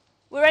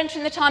We're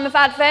entering the time of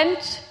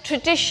Advent,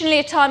 traditionally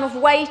a time of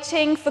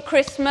waiting for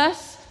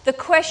Christmas. The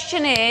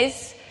question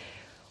is,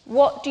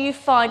 what do you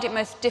find it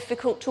most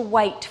difficult to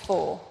wait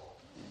for?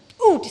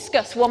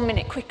 Discuss 1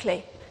 minute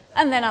quickly,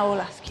 and then I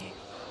will ask you.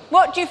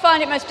 What do you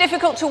find it most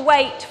difficult to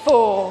wait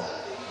for?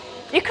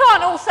 You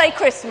can't all say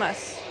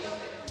Christmas.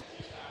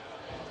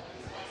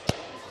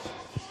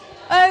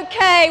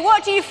 Okay,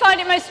 what do you find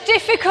it most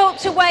difficult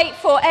to wait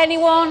for?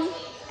 Anyone?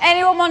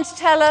 Anyone want to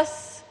tell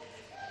us?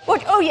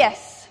 What? Oh,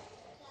 yes.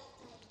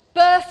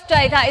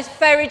 Birthday, that is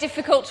very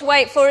difficult to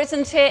wait for,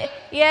 isn't it?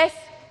 Yes?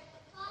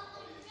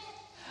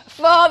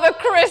 Father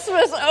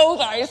Christmas,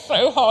 that is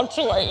so hard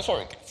to wait for.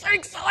 It's so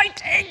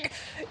exciting.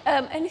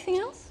 Anything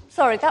else?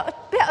 Sorry, that was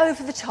a bit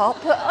over the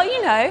top, but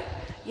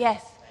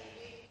yes.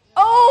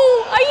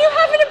 Oh, are you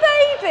having a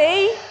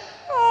baby?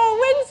 Oh,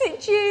 when's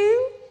it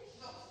due?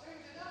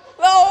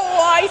 Oh,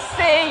 I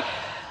see.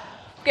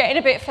 Getting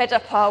a bit fed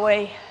up, are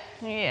we?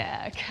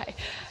 Yeah, okay.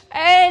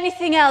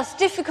 Anything else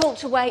difficult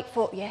to wait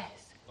for? Yes.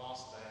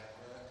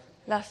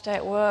 Last day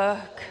at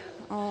work.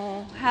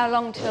 Oh, how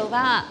long till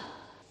that?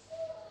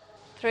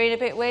 3 and a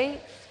bit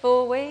weeks?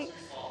 4 weeks?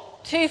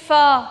 Too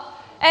far.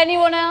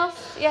 Anyone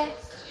else?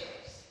 Yes.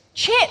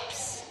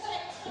 Chips.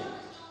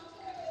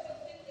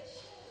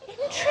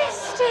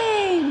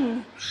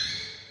 Interesting.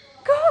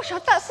 Gosh,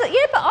 but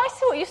I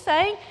see what you're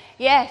saying.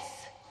 Yes.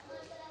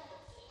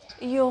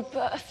 Your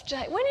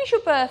birthday. When is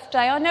your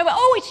birthday? I know.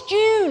 It's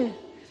June.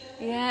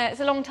 Yeah,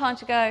 it's a long time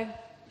to go.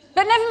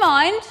 But never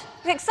mind.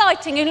 It's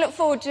exciting. You look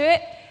forward to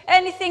it.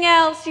 Anything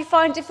else you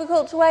find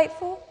difficult to wait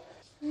for?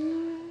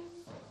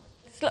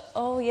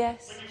 Oh,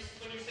 yes.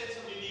 When you said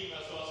somebody in the email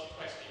to ask a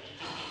question, you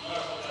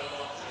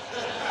just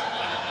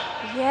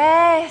didn't know.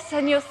 Yes,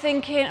 and you're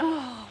thinking,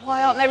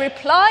 why aren't they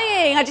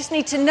replying? I just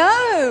need to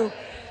know.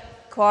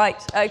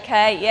 Quite,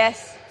 okay,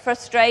 yes.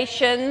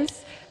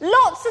 Frustrations.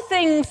 Lots of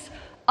things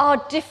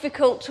are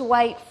difficult to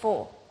wait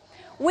for.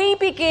 We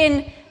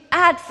begin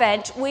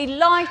Advent. We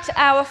light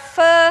our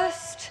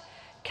first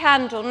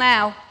candle.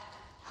 Now,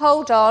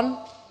 hold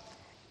on.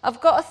 I've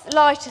got a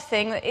lighter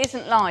thing that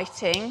isn't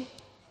lighting,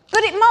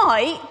 but it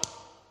might.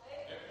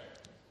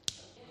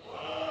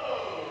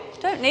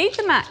 Don't need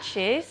the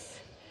matches.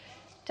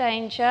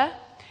 Danger.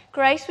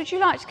 Grace, would you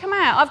like to come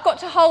out? I've got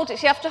to hold it,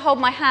 so you have to hold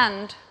my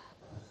hand.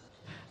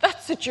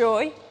 That's a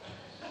joy.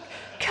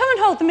 Come and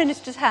hold the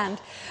minister's hand.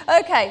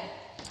 Okay,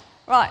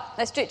 right,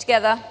 let's do it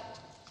together.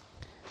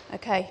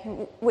 Okay,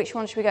 which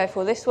one should we go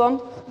for? This one?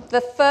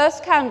 The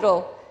first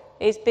candle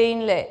is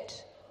being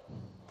lit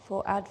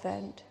for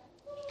Advent.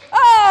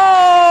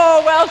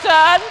 Oh, well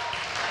done.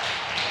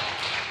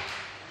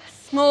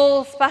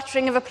 Small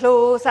spattering of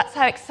applause. That's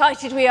how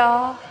excited we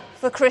are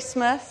for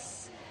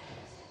Christmas.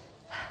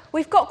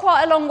 We've got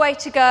quite a long way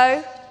to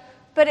go,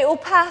 but it will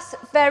pass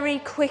very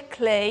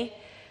quickly.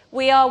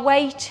 We are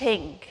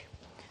waiting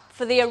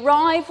for the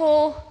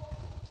arrival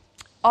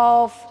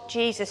of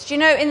Jesus. Do you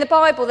know, in the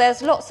Bible,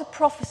 there's lots of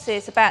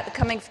prophecies about the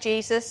coming of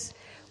Jesus.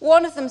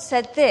 One of them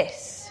said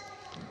this: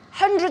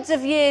 hundreds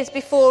of years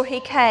before he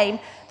came,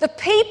 the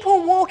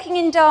people walking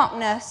in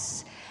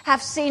darkness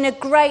have seen a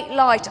great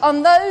light.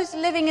 On those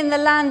living in the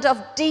land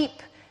of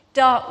deep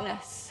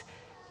darkness,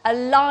 a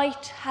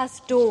light has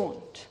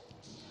dawned.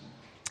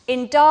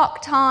 In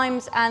dark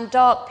times and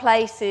dark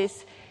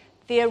places,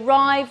 the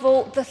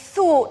arrival, the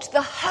thought,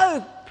 the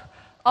hope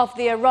of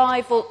the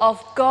arrival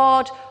of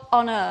God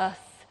on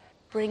earth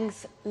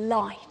brings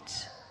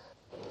light.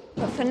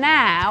 But for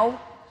now,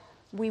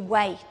 we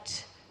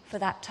wait for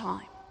that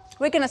time.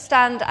 We're going to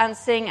stand and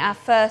sing our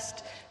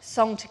first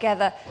song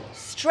together.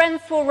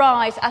 Strength will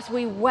rise as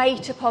we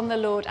wait upon the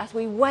Lord, as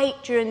we wait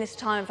during this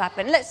time of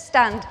Advent. Let's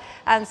stand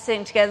and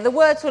sing together. The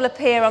words will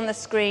appear on the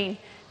screen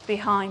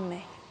behind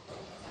me.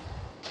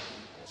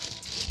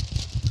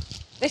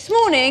 This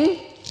morning,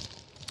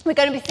 we're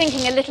going to be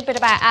thinking a little bit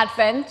about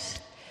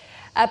Advent,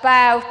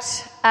 about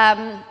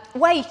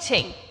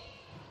waiting,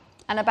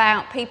 and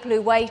about people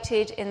who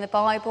waited in the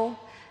Bible,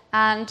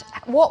 and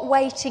what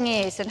waiting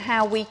is and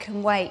how we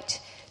can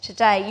wait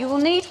today. You will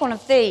need one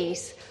of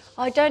these.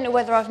 I don't know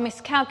whether I've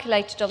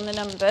miscalculated on the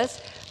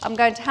numbers. I'm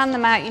going to hand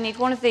them out. You need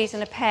one of these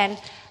and a pen.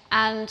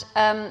 And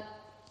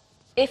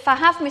if I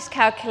have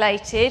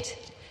miscalculated,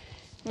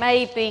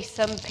 maybe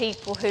some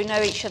people who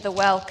know each other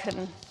well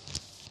can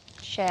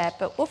share.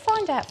 But we'll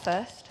find out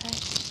first.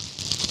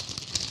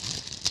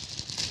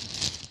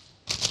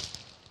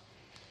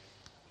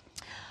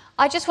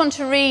 I just want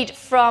to read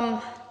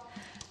from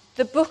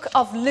the book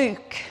of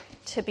Luke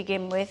to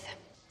begin with.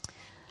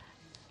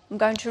 I'm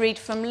going to read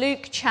from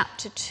Luke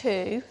chapter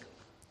 2,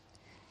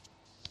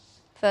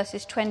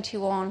 verses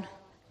 21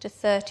 to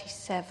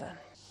 37.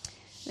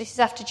 This is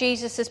after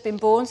Jesus has been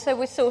born, so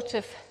we're sort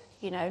of,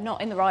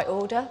 not in the right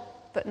order,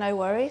 but no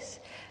worries.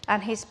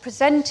 And he's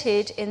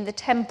presented in the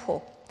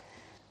temple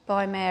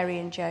by Mary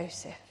and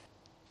Joseph.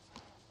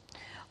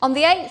 On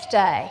the 8th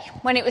day,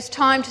 when it was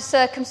time to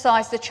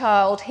circumcise the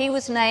child, he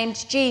was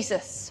named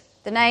Jesus,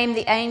 the name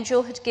the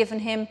angel had given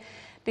him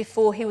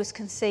before he was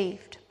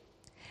conceived.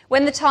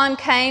 When the time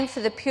came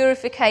for the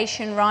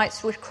purification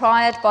rites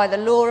required by the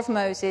law of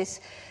Moses,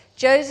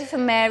 Joseph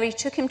and Mary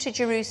took him to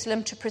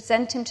Jerusalem to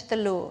present him to the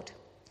Lord.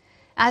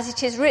 As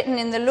it is written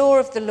in the law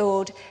of the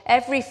Lord,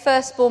 every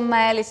firstborn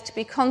male is to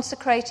be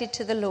consecrated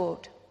to the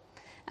Lord,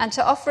 and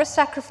to offer a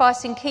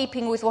sacrifice in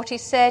keeping with what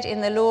is said in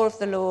the law of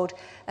the Lord,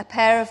 a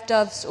pair of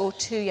doves or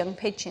 2 young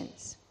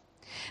pigeons.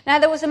 Now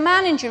there was a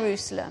man in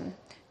Jerusalem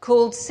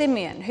called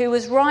Simeon, who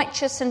was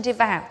righteous and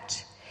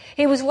devout.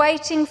 He was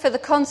waiting for the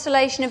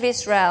consolation of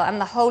Israel, and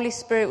the Holy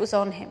Spirit was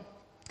on him.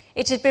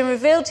 It had been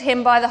revealed to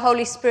him by the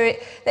Holy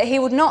Spirit that he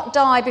would not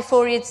die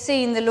before he had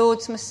seen the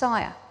Lord's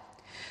Messiah.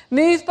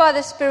 Moved by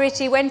the Spirit,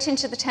 he went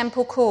into the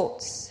temple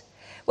courts.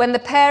 When the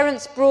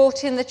parents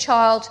brought in the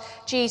child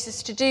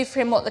Jesus to do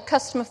for him what the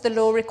custom of the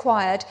law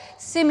required,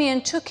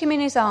 Simeon took him in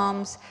his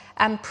arms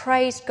and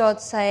praised God,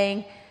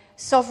 saying,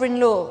 "Sovereign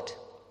Lord,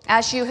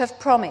 as you have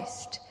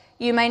promised,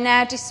 you may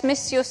now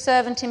dismiss your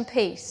servant in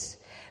peace,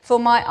 for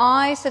my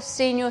eyes have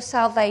seen your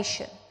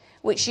salvation,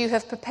 which you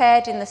have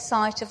prepared in the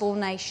sight of all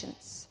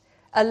nations,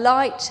 a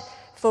light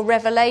for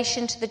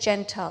revelation to the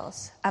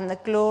Gentiles and the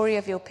glory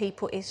of your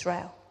people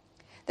Israel."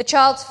 The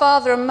child's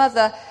father and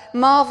mother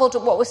marvelled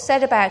at what was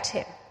said about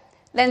him.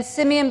 Then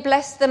Simeon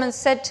blessed them and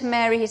said to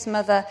Mary his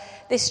mother,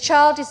 "This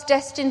child is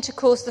destined to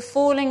cause the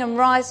falling and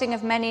rising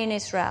of many in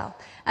Israel,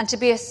 and to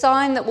be a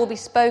sign that will be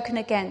spoken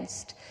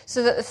against,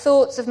 so that the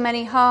thoughts of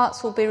many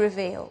hearts will be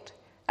revealed,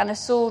 and a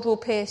sword will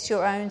pierce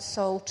your own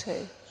soul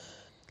too."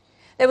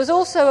 There was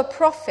also a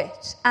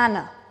prophet,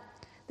 Anna,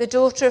 the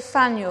daughter of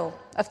Phanuel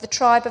of the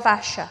tribe of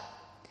Asher.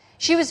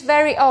 She was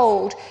very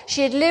old.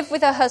 She had lived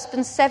with her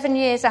husband 7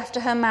 years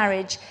after her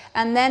marriage,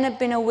 and then had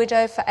been a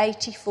widow for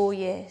 84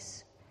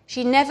 years.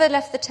 She never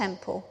left the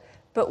temple,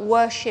 but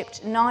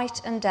worshipped night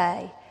and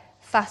day,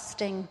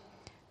 fasting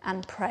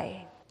and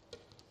praying.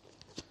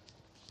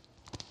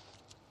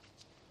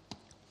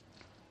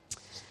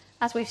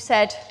 As we've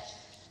said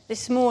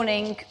this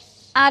morning,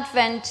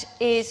 Advent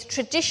is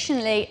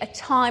traditionally a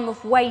time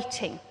of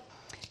waiting.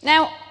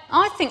 Now,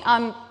 I think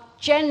I'm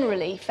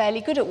generally fairly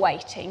good at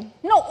waiting.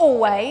 Not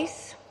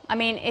always. I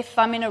mean, if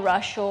I'm in a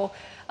rush or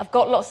I've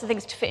got lots of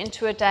things to fit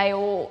into a day,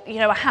 or,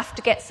 I have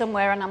to get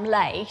somewhere and I'm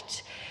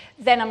late,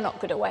 then I'm not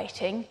good at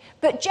waiting.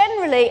 But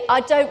generally, I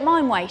don't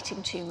mind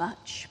waiting too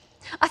much.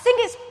 I think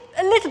it's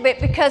a little bit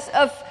because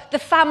of the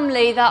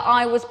family that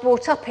I was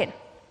brought up in.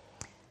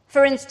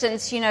 For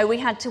instance, we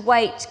had to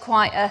wait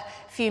quite a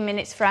few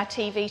minutes for our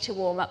TV to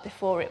warm up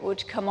before it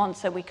would come on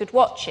so we could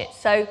watch it.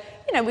 So,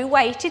 we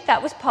waited.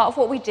 That was part of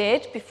what we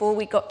did before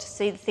we got to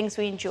see the things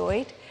we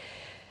enjoyed.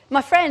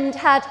 My friend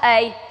had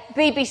a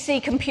BBC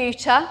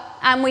computer,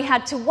 and we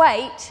had to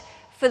wait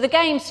for the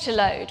games to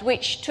load,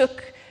 which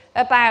took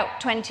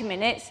about 20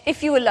 minutes,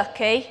 if you were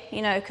lucky,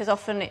 because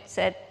often it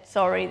said,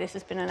 "Sorry, this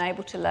has been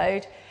unable to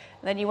load."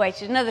 And then you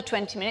waited another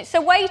 20 minutes. So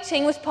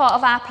waiting was part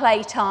of our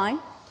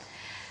playtime.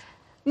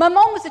 My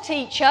mum was a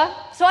teacher,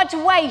 so I had to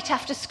wait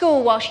after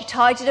school while she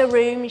tidied her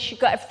room and she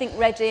got everything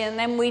ready, and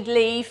then we'd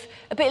leave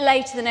a bit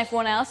later than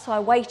everyone else, so I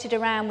waited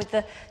around with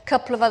a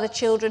couple of other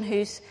children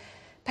whose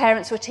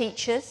parents were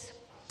teachers.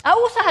 I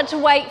also had to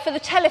wait for the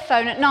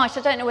telephone at night.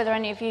 I don't know whether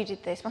any of you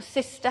did this. My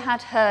sister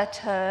had her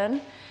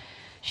turn.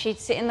 She'd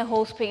sit in the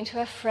hall speaking to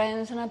her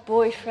friends and her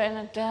boyfriend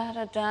and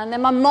da-da-da, and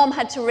then my mum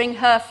had to ring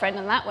her friend,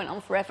 and that went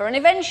on forever. And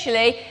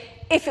eventually,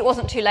 if it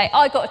wasn't too late,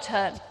 I got a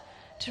turn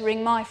to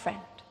ring my friend.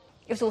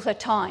 It was also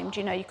timed,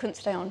 you couldn't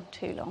stay on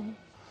too long.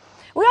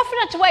 We often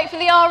had to wait for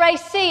the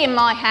RAC in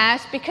my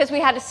house because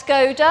we had a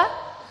Skoda,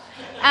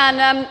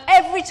 and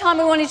every time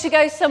we wanted to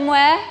go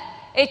somewhere,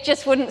 it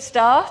just wouldn't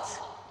start.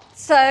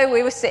 So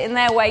we were sitting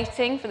there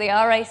waiting for the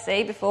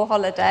RAC before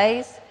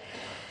holidays,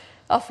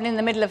 often in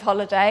the middle of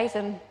holidays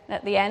and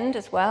at the end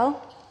as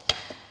well.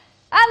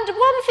 And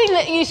one thing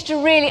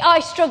that I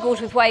struggled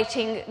with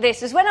waiting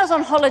this, is when I was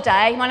on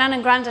holiday. My nan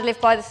and granddad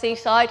lived by the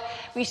seaside.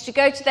 We used to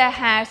go to their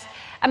house,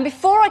 and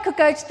before I could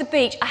go to the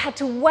beach, I had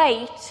to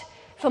wait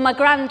for my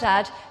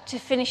granddad to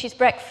finish his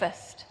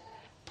breakfast.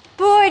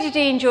 Boy, did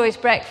he enjoy his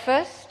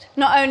breakfast.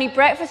 Not only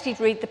breakfast, he'd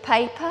read the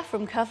paper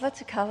from cover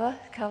to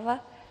cover.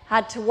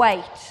 Had to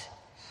wait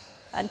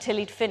until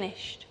he'd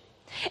finished.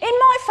 In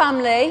my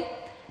family,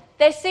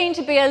 there seemed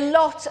to be a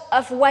lot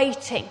of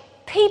waiting.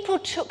 People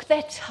took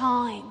their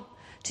time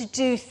to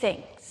do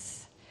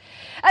things.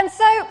 And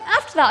so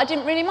after that, I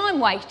didn't really mind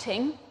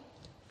waiting.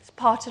 It's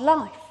part of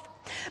life.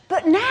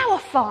 But now I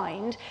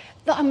find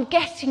that I'm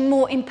getting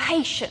more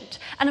impatient,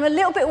 and I'm a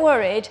little bit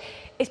worried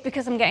it's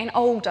because I'm getting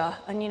older.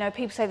 And,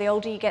 people say the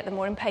older you get, the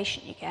more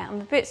impatient you get.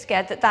 I'm a bit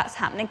scared that that's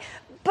happening.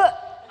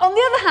 But on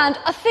the other hand,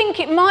 I think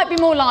it might be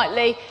more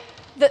likely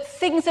that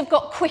things have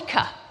got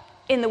quicker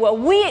in the world.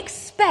 We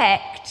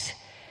expect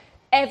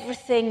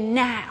everything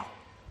now.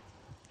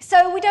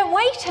 So we don't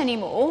wait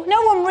anymore.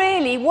 No one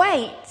really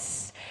waits.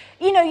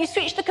 You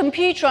switch the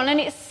computer on and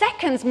it's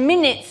seconds,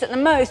 minutes at the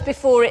most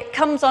before it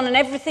comes on and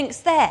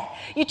everything's there.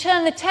 You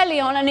turn the telly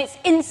on and it's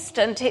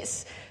instant.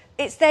 It's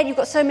there. You've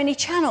got so many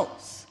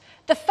channels.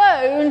 The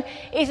phone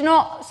is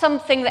not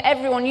something that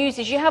everyone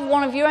uses. You have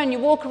one of your own. You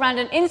walk around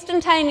and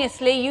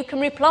instantaneously you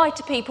can reply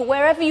to people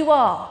wherever you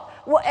are,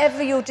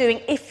 whatever you're doing,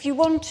 if you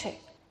want to.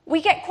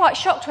 We get quite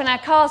shocked when our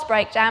cars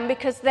break down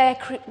because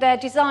they're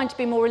designed to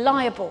be more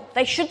reliable.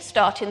 They should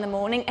start in the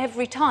morning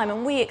every time,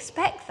 and we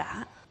expect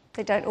that.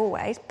 They don't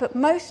always, but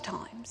most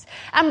times.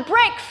 And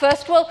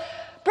breakfast, well,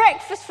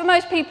 breakfast for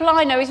most people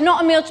I know is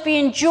not a meal to be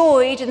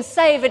enjoyed and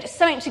savoured. It's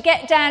something to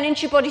get down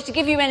into your body, to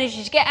give you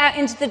energy, to get out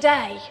into the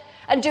day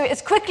and do it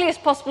as quickly as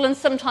possible. And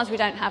sometimes we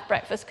don't have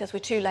breakfast because we're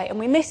too late and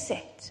we miss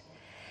it.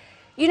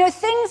 You know,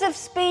 things have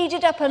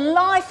speeded up and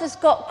life has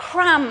got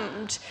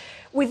crammed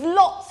with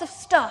lots of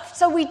stuff,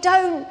 so we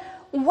don't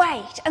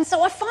wait. And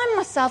so I find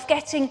myself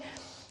getting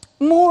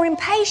more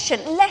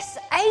impatient, less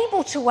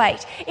able to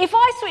wait. If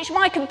I switch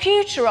my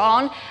computer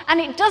on and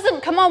it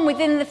doesn't come on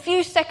within the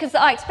few seconds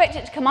that I expect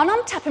it to come on,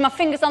 I'm tapping my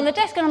fingers on the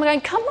desk and I'm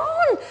going, come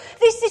on,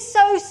 this is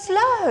so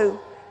slow.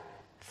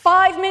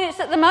 5 minutes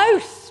at the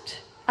most,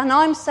 and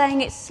I'm saying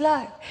it's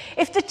slow.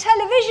 If the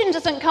television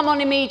doesn't come on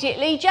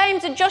immediately,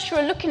 James and Joshua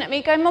are looking at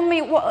me going,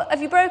 Mummy, what,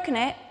 have you broken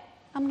it?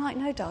 I'm like,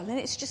 no, darling,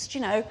 it's just,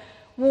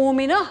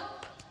 warming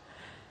up.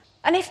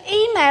 And if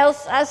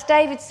emails, as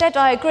David said,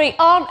 I agree,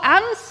 aren't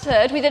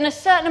answered within a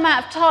certain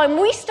amount of time,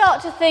 we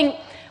start to think,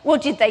 well,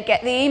 did they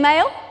get the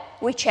email?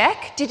 We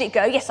check. Did it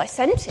go? Yes, I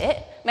sent it.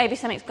 Maybe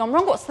something's gone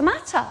wrong. What's the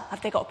matter?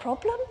 Have they got a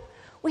problem?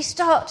 We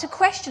start to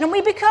question and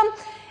we become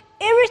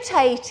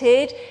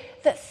irritated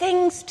that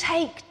things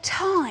take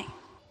time.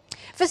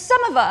 For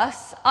some of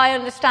us, I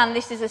understand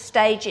this is a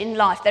stage in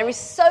life. There is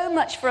so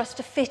much for us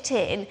to fit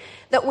in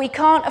that we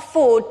can't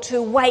afford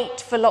to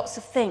wait for lots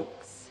of things.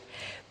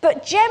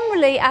 But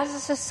generally, as a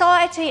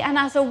society and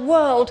as a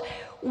world,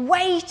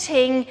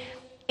 waiting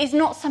is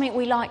not something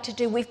we like to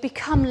do. We've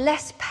become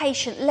less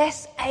patient,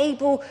 less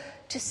able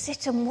to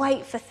sit and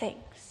wait for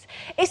things.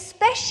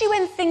 Especially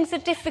when things are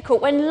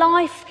difficult, when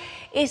life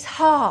is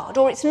hard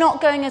or it's not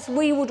going as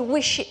we would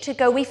wish it to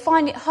go. We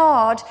find it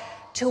hard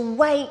to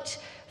wait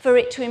for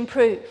it to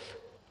improve.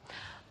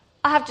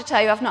 I have to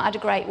tell you, I've not had a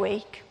great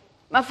week.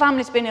 My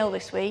family's been ill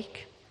this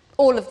week,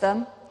 all of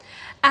them.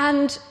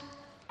 And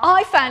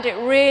I found it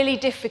really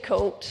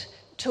difficult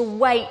to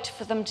wait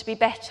for them to be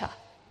better.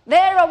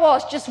 There I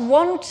was, just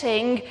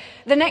wanting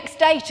the next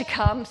day to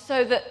come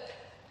so that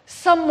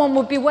someone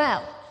would be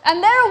well.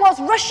 And there I was,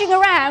 rushing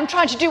around,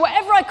 trying to do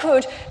whatever I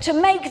could to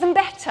make them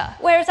better,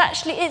 whereas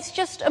actually it's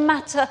just a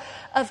matter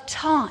of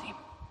time.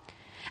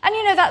 And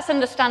that's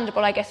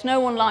understandable, I guess. No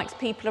one likes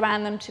people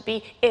around them to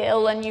be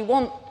ill, and you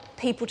want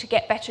people to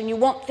get better, and you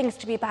want things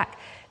to be back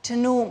to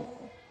normal.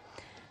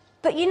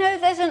 But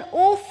there's an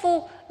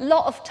awful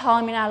lot of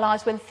time in our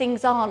lives when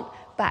things aren't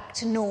back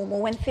to normal,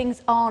 when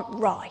things aren't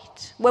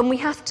right, when we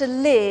have to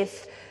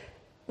live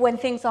when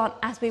things aren't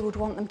as we would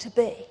want them to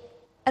be.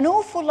 An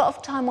awful lot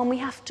of time when we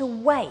have to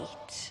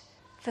wait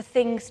for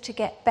things to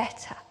get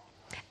better.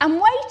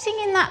 And waiting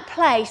in that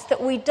place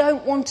that we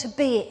don't want to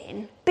be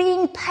in,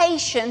 being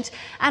patient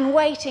and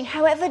waiting,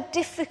 however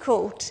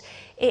difficult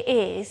it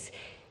is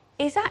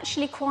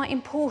actually quite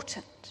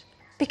important.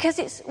 Because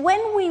it's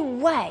when we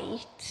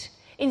wait,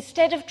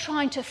 instead of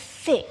trying to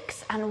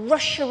fix and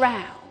rush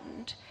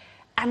around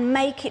and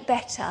make it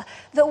better,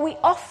 that we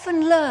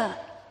often learn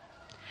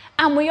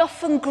and we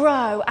often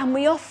grow and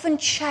we often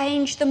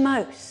change the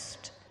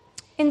most.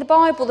 In the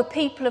Bible, the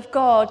people of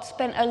God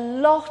spent a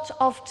lot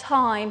of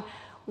time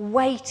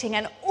waiting,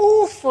 an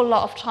awful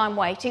lot of time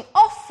waiting,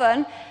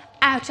 often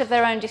out of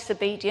their own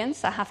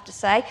disobedience, I have to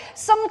say,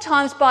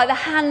 sometimes by the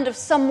hand of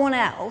someone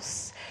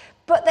else,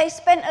 but they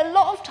spent a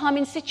lot of time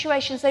in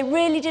situations they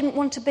really didn't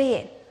want to be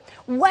in,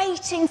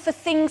 waiting for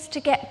things to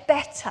get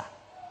better.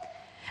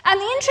 And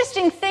the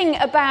interesting thing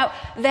about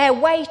their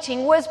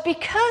waiting was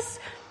because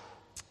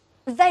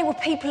they were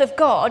people of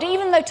God,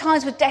 even though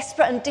times were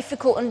desperate and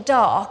difficult and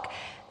dark,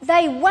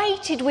 they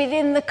waited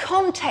within the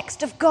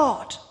context of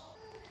God.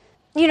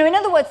 In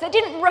other words, they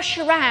didn't rush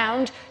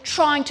around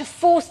trying to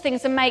force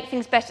things and make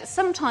things better.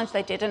 Sometimes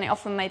they did, and it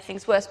often made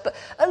things worse. But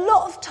a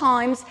lot of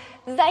times,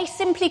 they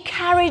simply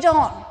carried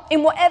on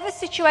in whatever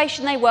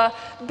situation they were,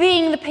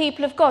 being the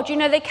people of God.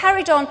 They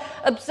carried on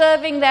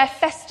observing their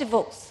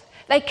festivals.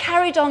 They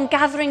carried on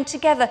gathering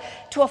together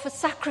to offer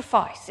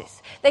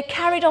sacrifices. They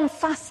carried on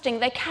fasting.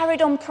 They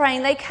carried on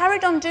praying. They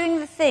carried on doing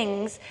the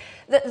things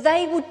that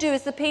they would do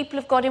as the people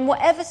of God in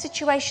whatever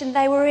situation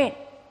they were in.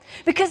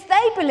 Because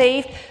they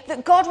believed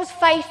that God was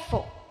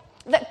faithful,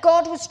 that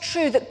God was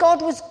true, that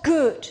God was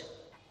good.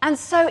 And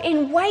so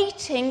in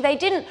waiting, they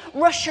didn't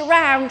rush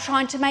around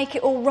trying to make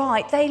it all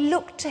right. They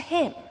looked to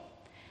him,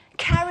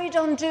 carried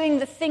on doing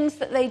the things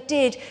that they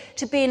did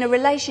to be in a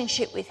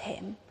relationship with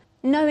him,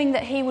 knowing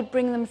that he would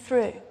bring them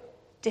through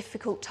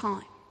difficult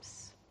times.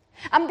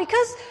 And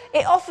because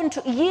it often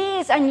took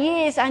years and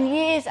years and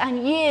years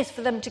and years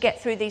for them to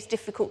get through these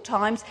difficult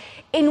times,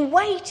 in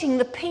waiting,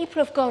 the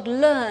people of God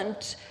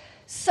learned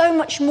so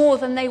much more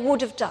than they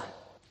would have done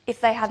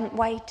if they hadn't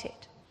waited,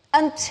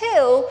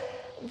 until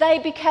they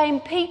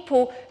became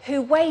people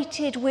who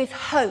waited with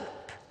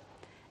hope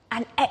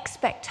and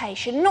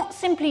expectation, not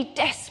simply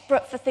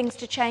desperate for things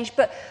to change,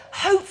 but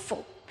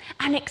hopeful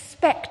and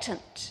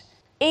expectant,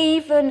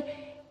 even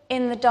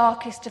in the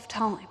darkest of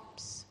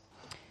times.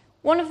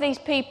 One of these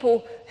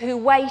people who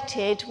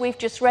waited, we've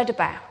just read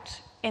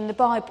about in the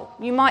Bible.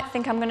 You might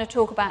think I'm going to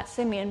talk about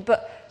Simeon,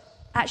 but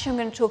actually I'm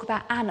going to talk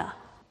about Anna,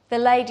 the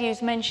lady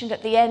who's mentioned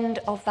at the end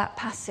of that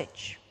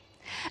passage.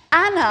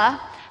 Anna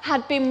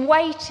had been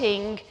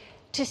waiting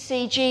to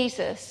see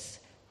Jesus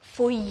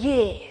for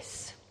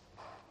years.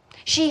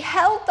 She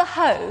held the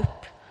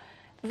hope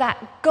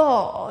that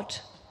God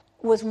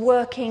was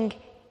working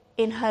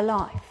in her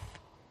life.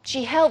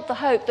 She held the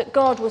hope that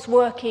God was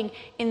working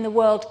in the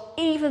world,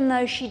 even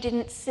though she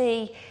didn't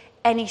see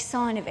any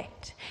sign of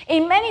it.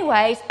 In many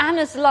ways,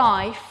 Anna's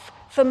life,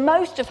 for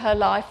most of her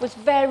life, was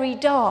very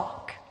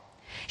dark.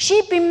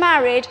 She'd been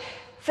married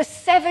for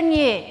 7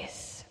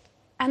 years,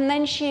 and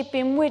then she had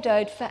been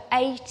widowed for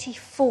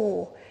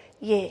 84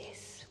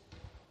 years.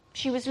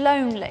 She was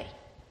lonely.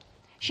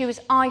 She was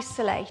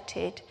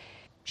isolated.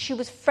 She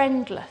was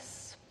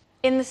friendless.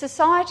 In the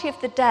society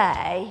of the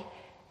day,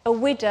 a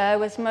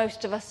widow, as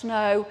most of us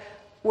know,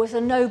 was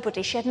a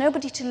nobody. She had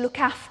nobody to look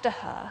after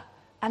her,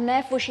 and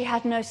therefore she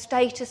had no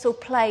status or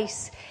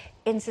place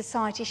in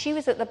society. She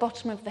was at the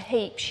bottom of the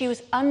heap. She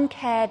was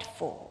uncared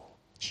for.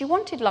 She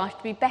wanted life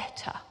to be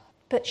better,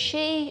 but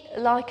she,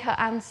 like her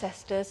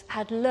ancestors,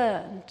 had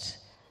learned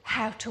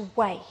how to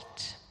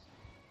wait.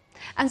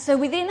 And so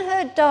within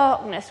her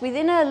darkness,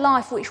 within her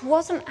life, which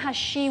wasn't as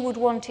she would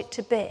want it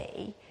to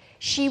be,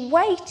 she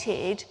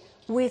waited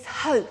with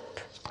hope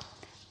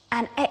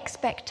and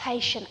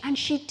expectation. And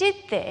she did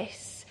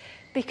this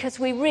because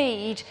we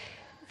read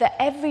that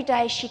every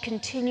day she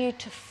continued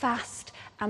to fast